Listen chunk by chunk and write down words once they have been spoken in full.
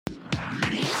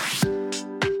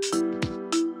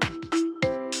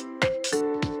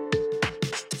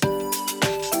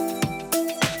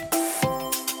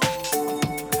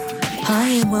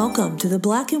and welcome to the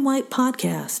Black and White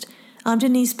Podcast. I'm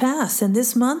Denise Pass, and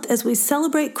this month, as we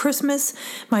celebrate Christmas,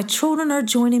 my children are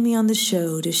joining me on the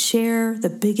show to share the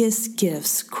biggest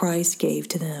gifts Christ gave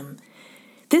to them.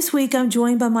 This week, I'm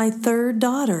joined by my third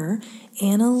daughter,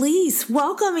 Annalise.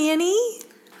 Welcome, Annie.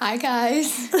 Hi,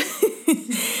 guys.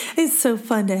 It's so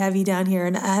fun to have you down here,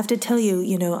 and I have to tell you,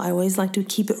 I always like to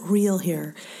keep it real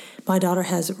here. My daughter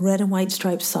has red and white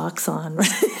striped socks on,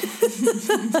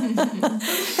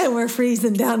 and we're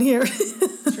freezing down here.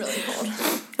 It's really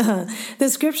cold. The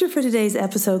scripture for today's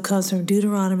episode comes from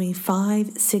Deuteronomy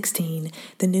 5:16,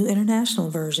 the New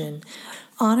International Version.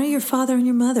 Honor your father and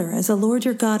your mother as the Lord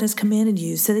your God has commanded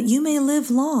you, so that you may live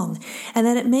long and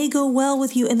that it may go well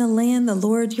with you in the land the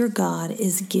Lord your God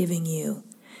is giving you.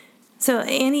 So,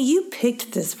 Annie, you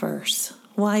picked this verse.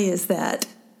 Why is that?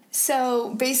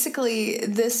 So basically,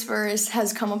 this verse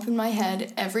has come up in my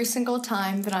head every single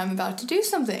time that I'm about to do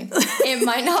something. It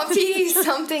might not be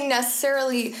something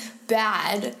necessarily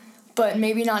bad, but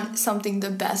maybe not something the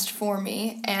best for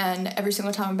me. And every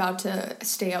single time I'm about to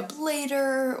stay up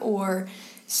later or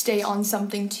stay on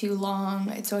something too long,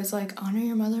 it's always like, honor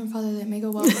your mother and father that may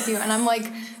go well with you. And I'm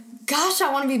like, gosh, I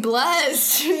want to be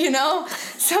blessed,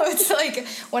 So it's like,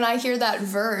 when I hear that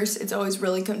verse, it's always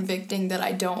really convicting that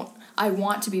I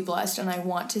want to be blessed, and I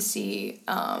want to see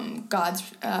God's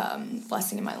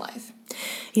blessing in my life.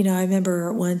 I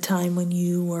remember one time when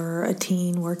you were a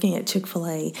teen working at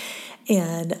Chick-fil-A,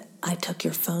 and I took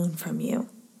your phone from you,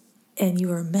 and you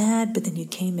were mad, but then you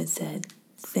came and said,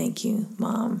 "Thank you,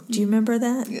 Mom." Do you remember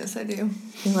that? Yes, I do.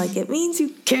 You're like, it means you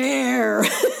care.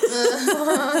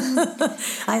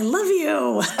 I love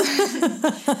you.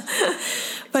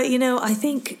 But, I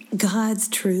think God's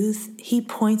truth, He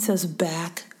points us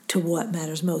back to what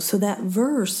matters most. So that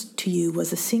verse to you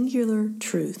was a singular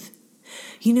truth.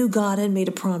 You knew God had made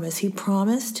a promise. He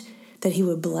promised that He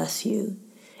would bless you.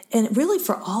 And really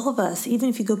for all of us, even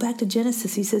if you go back to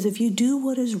Genesis, He says, if you do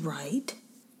what is right,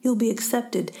 you'll be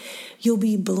accepted. You'll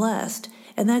be blessed.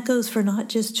 And that goes for not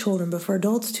just children, but for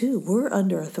adults too. We're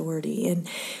under authority.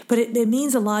 But it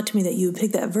means a lot to me that you would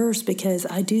pick that verse, because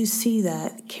I do see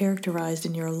that characterized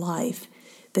in your life,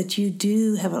 that you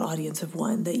do have an audience of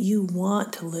one, that you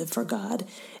want to live for God.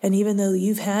 And even though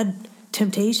you've had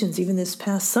temptations, even this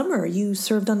past summer, you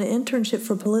served on an internship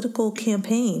for a political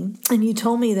campaign, and you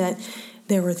told me that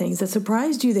there were things that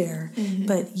surprised you there,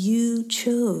 but you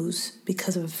chose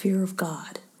because of a fear of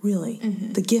God, really.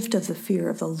 The gift of the fear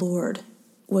of the Lord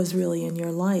was really in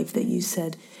your life, that you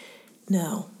said,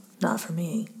 no, not for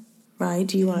me, right?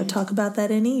 Do you want to talk about that,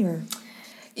 Annie, or...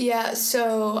 Yeah,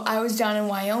 so I was down in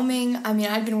Wyoming.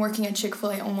 I'd been working at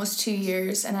Chick-fil-A almost 2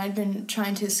 years, and I'd been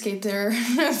trying to escape there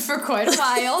for quite a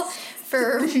while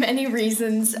for many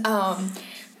reasons.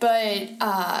 But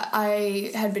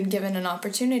I had been given an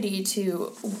opportunity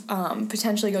to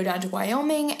potentially go down to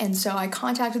Wyoming, and so I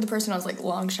contacted the person. I was like,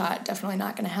 long shot, definitely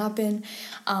not going to happen.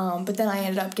 But then I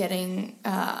ended up getting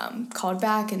called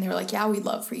back, and they were like, yeah, we'd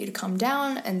love for you to come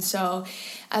down. And so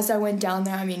as I went down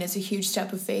there, it's a huge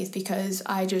step of faith, because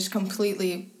I just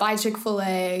completely buy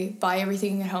Chick-fil-A, buy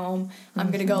everything at home.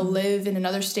 I'm going to go live in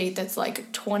another state that's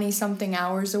like 20-something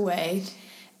hours away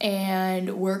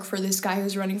and work for this guy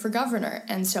who's running for governor.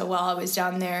 And so while I was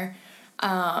down there,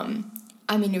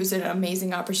 it was an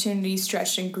amazing opportunity,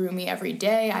 stretched and grew me every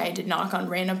day. I had to knock on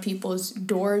random people's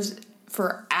doors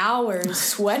for hours,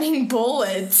 sweating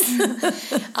bullets.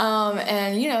 And,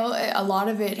 a lot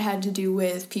of it had to do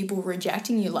with people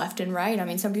rejecting you left and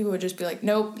right. Some people would just be like,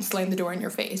 nope, slam the door in your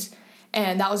face.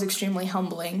 And that was extremely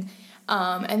humbling.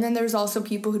 And then there's also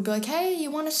people who'd be like, hey,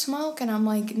 you want to smoke? And I'm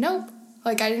like, nope.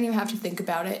 I didn't even have to think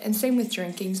about it. And same with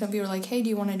drinking. Some people were like, hey, do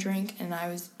you want to drink? And I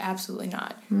was absolutely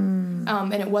not.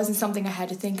 And it wasn't something I had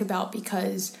to think about,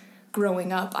 because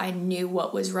growing up, I knew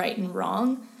what was right and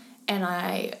wrong.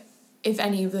 And if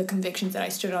any of the convictions that I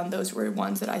stood on, those were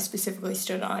ones that I specifically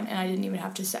stood on, and I didn't even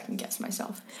have to second guess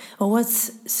myself. Well,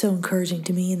 what's so encouraging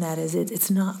to me in that is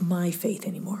it's not my faith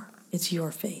anymore. It's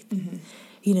your faith.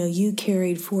 You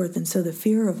carried forth, and so the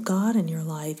fear of God in your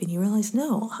life, and you realize,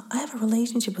 no, I have a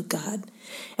relationship with God,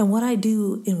 and what I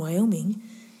do in Wyoming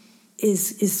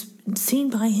is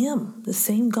seen by Him, the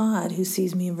same God who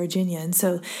sees me in Virginia. And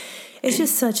so it's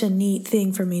just such a neat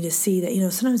thing for me to see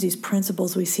that, sometimes these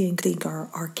principles we see and think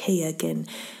are archaic and,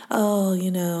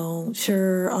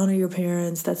 sure, honor your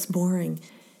parents, that's boring.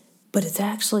 But it's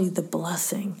actually the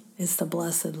blessing. It's the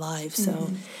blessed life.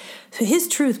 So His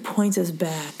truth points us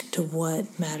back to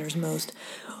what matters most.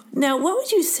 Now, what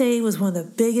would you say was one of the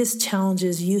biggest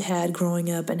challenges you had growing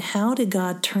up, and how did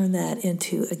God turn that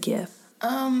into a gift?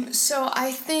 So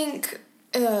I think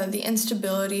the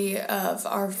instability of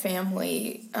our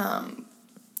family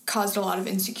caused a lot of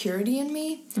insecurity in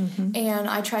me. And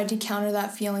I tried to counter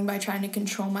that feeling by trying to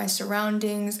control my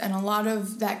surroundings, and a lot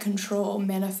of that control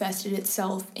manifested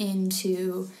itself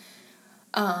into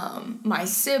my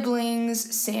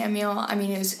siblings, Samuel. I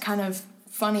mean, it was kind of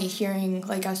funny hearing,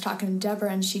 like, I was talking to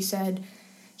Deborah, and she said,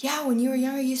 yeah, when you were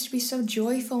younger, you used to be so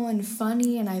joyful and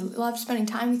funny, and I loved spending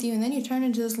time with you, and then you turned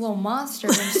into this little monster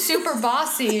and super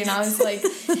bossy. And I was like,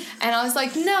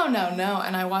 no.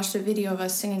 And I watched a video of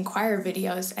us singing choir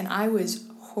videos, and I was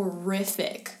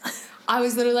horrific. I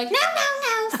was literally like,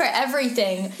 no, for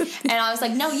everything. And I was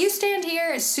like, no, you stand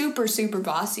here. It's super, super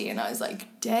bossy. And I was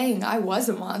like, dang, I was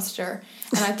a monster.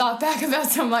 And I thought back about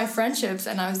some of my friendships,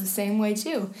 and I was the same way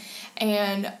too.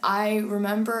 And I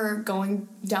remember going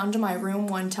down to my room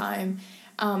one time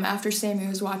after Sammy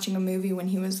was watching a movie when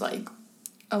he was like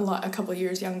a couple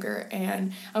years younger.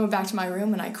 And I went back to my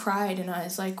room and I cried, and I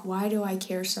was like, why do I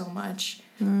care so much?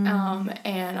 And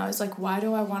I was like, why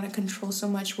do I want to control so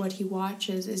much what he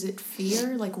watches? Is it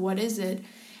fear? Like, what is it?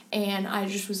 And I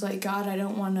just was like, God, I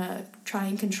don't want to try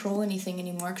and control anything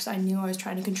anymore, because I knew I was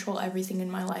trying to control everything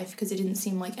in my life, because it didn't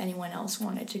seem like anyone else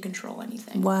wanted to control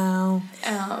anything. Wow.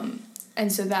 And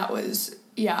so that was,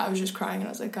 I was just crying, and I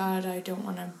was like, God, I don't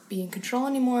want to be in control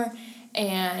anymore.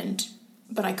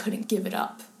 But I couldn't give it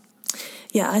up.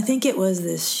 Yeah, I think it was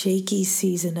this shaky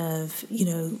season of,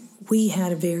 we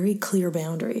had very clear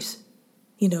boundaries,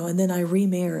 and then I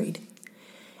remarried.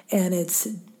 And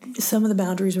some of the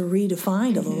boundaries were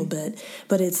redefined a little bit,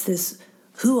 but it's this,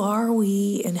 who are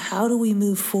we and how do we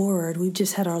move forward? We've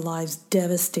just had our lives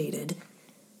devastated.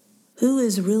 Who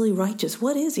is really righteous?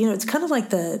 What is, it's kind of like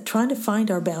trying to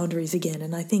find our boundaries again.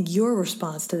 And I think your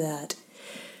response to that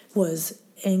was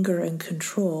anger and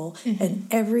control. And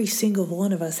every single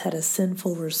one of us had a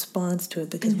sinful response to it,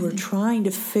 because we're trying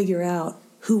to figure out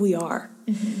who we are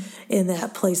in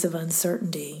that place of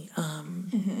uncertainty.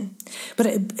 But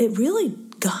it really,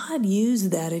 God used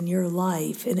that in your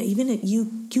life. And even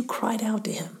you cried out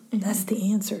to him. That's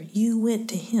the answer. You went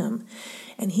to him.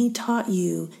 And he taught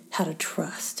you how to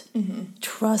trust.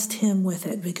 Trust him with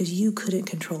it, because you couldn't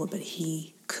control it, but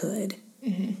he could.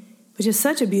 Which is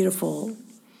such a beautiful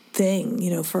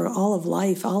thing, for all of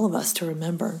life, all of us to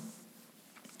remember.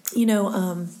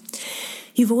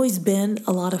 You've always been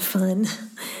a lot of fun.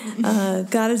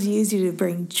 God has used you to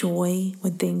bring joy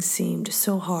when things seemed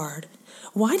so hard.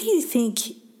 Why do you think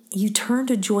you turned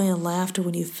to joy and laughter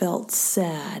when you felt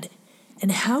sad?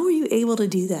 And how were you able to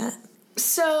do that?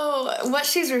 So what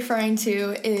she's referring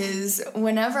to is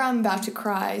whenever I'm about to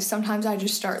cry, sometimes I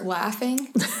just start laughing.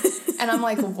 And I'm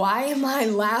like, why am I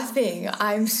laughing?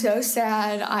 I'm so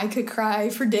sad. I could cry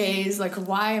for days. Like,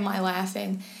 why am I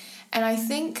laughing? And I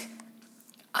think,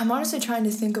 I'm honestly trying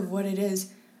to think of what it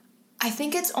is. I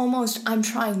think it's almost, I'm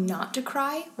trying not to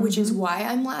cry, which is why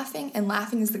I'm laughing. And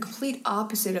laughing is the complete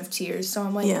opposite of tears. So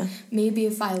I'm like, maybe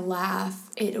if I laugh,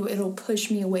 it'll push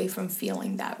me away from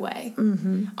feeling that way.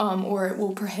 Or it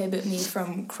will prohibit me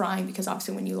from crying, because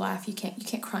obviously when you laugh, you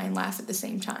can't cry and laugh at the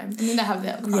same time. I mean, I have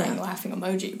that crying, laughing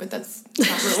emoji, but that's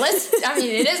not realistic. I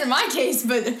mean, it is in my case,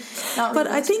 but not realistic. But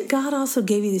I think God also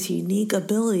gave you this unique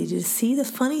ability to see the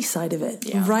funny side of it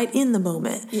right in the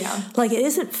moment. Yeah. Like, it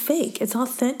isn't fake. It's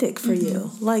authentic for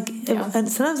you. Like, and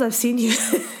sometimes I've seen you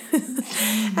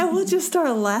and we'll just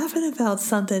start laughing about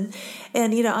something.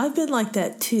 And, I've been like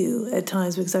that too at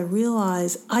times, because I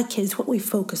realize it's what we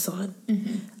focus on.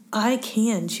 I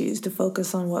can choose to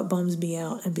focus on what bums me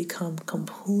out and become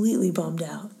completely bummed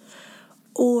out.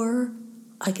 Or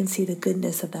I can see the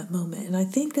goodness of that moment. And I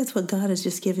think that's what God has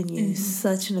just given you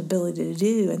such an ability to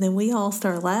do. And then we all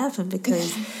start laughing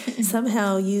because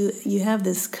somehow you have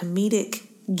this comedic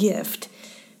gift,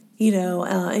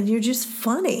 and you're just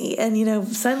funny. And,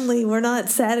 suddenly we're not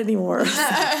sad anymore.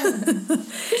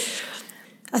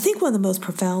 I think one of the most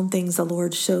profound things the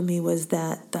Lord showed me was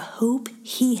that the hope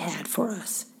he had for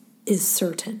us is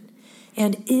certain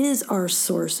and is our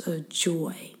source of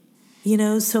joy.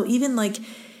 So even like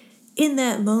in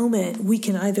that moment, we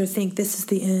can either think this is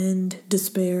the end,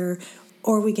 despair,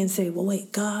 or we can say, well,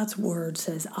 wait, God's word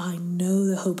says, I know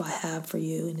the hope I have for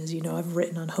you. And as you know, I've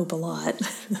written on hope a lot.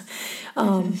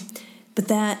 But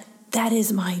that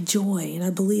is my joy. And I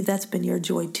believe that's been your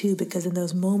joy too, because in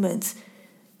those moments,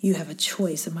 you have a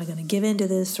choice. Am I going to give in to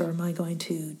this, or am I going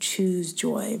to choose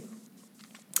joy?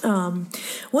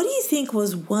 What do you think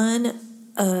was one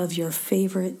of your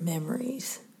favorite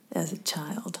memories as a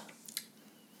child?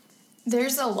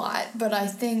 There's a lot, but I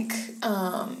think,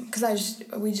 because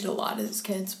we did a lot as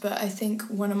kids, but I think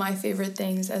one of my favorite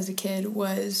things as a kid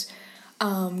was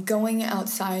going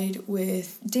outside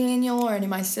with Daniel or any of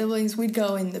my siblings. We'd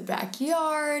go in the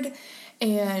backyard,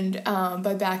 And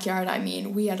by backyard, I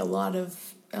mean we had a lot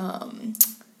of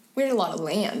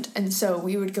land, and so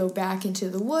we would go back into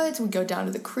the woods. We'd go down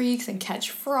to the creeks and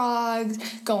catch frogs,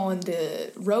 go on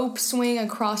the rope swing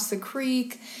across the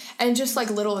creek, and just like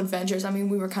little adventures. I mean,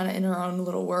 we were kind of in our own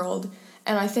little world.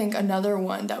 And I think another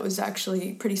one that was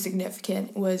actually pretty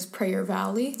significant was Prayer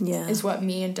Valley, is what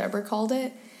me and Deborah called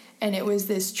it. And it was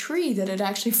this tree that had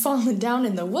actually fallen down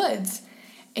in the woods.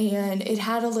 And it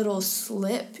had a little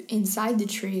slip inside the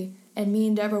tree. And me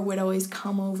and Deborah would always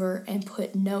come over and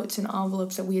put notes and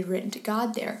envelopes that we had written to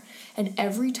God there. And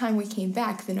every time we came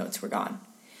back, the notes were gone.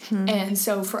 And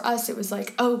so for us, it was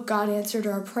like, oh, God answered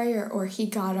our prayer, or he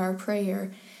got our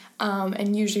prayer.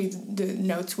 And usually the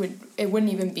notes wouldn't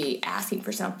even be asking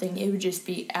for something. It would just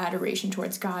be adoration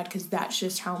towards God, because that's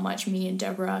just how much me and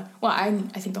Deborah, well, I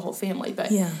think the whole family,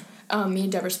 but me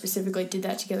and Deborah specifically did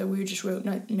that together. We just wrote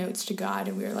notes to God,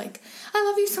 and we were like, I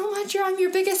love you so much. I'm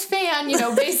your biggest fan,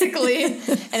 basically.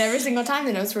 And every single time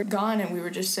the notes were gone, and we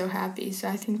were just so happy. So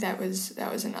I think that was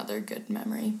another good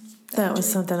memory. That was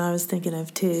something I was thinking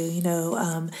of too,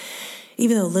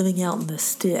 even though living out in the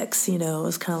sticks, it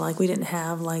was kind of like we didn't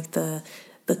have like the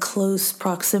close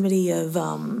proximity of,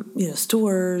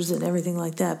 stores and everything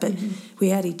like that. But we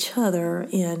had each other,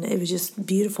 and it was just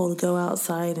beautiful to go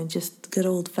outside and just good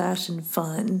old-fashioned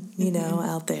fun,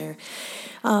 out there.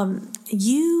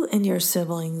 You and your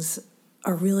siblings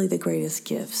are really the greatest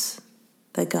gifts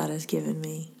that God has given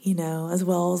me, as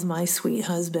well as my sweet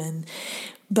husband.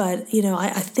 But, I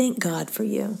thank God for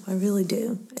you. I really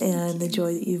do. And the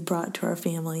joy that you've brought to our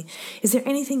family. Is there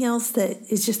anything else that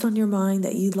is just on your mind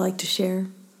that you'd like to share?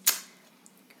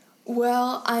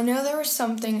 Well, I know there was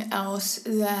something else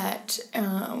that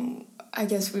I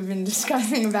guess we've been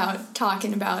talking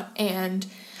about. And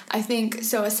I think,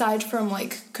 so aside from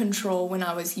like control when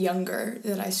I was younger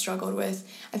that I struggled with,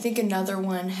 I think another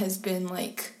one has been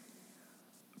like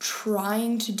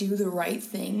trying to do the right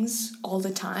things all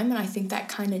the time, and I think that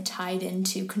kind of tied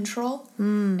into control.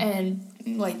 And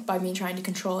like by me trying to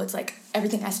control, it's like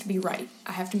everything has to be right.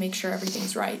 I have to make sure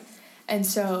everything's right. And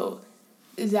so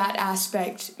that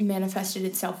aspect manifested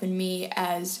itself in me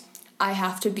as I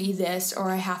have to be this, or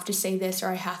I have to say this, or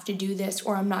I have to do this,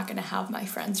 or I'm not going to have my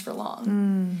friends for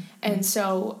long. And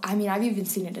so, I mean, I've even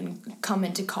seen it come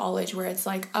into college where it's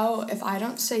like, oh, if I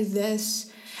don't say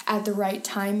this at the right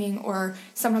timing, or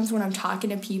sometimes when I'm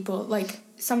talking to people, like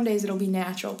some days it'll be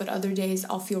natural, but other days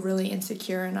I'll feel really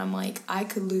insecure, and I'm like, I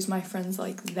could lose my friends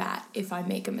like that if I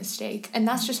make a mistake. And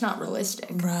that's just not realistic.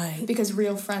 Right. Because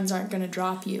real friends aren't going to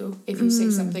drop you if you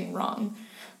say something wrong.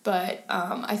 But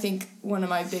I think one of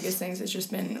my biggest things has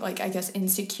just been, like, I guess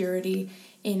insecurity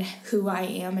in who I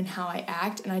am and how I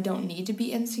act, and I don't need to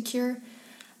be insecure.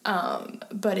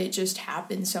 But it just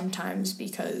happens sometimes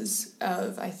because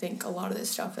of, I think, a lot of the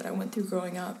stuff that I went through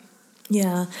growing up.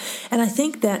 Yeah, and I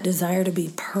think that desire to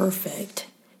be perfect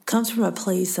comes from a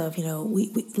place of,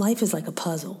 life is like a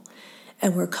puzzle,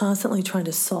 and we're constantly trying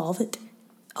to solve it,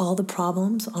 all the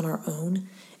problems on our own.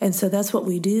 And so that's what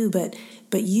we do, but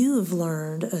you have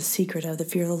learned a secret of the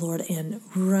fear of the Lord and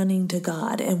running to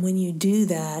God. And when you do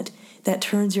that, that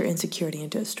turns your insecurity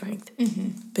into a strength,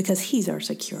 because he's our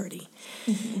security.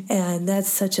 And that's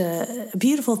such a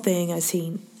beautiful thing I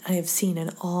have seen in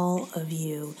all of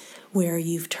you, where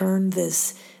you've turned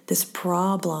this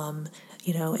problem,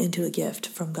 into a gift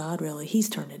from God, really. He's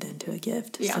turned it into a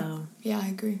gift. Yeah. So. Yeah, I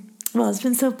agree. Well, it's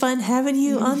been so fun having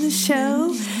you on the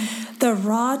show. The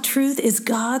raw truth is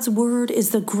God's word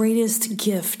is the greatest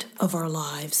gift of our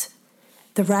lives.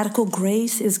 The radical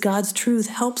grace is God's truth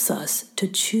helps us to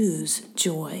choose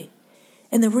joy.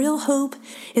 And the real hope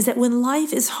is that when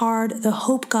life is hard, the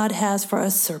hope God has for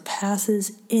us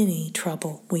surpasses any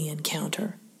trouble we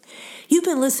encounter. You've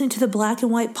been listening to the Black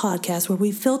and White podcast, where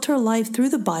we filter life through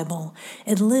the Bible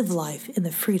and live life in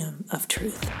the freedom of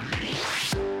truth.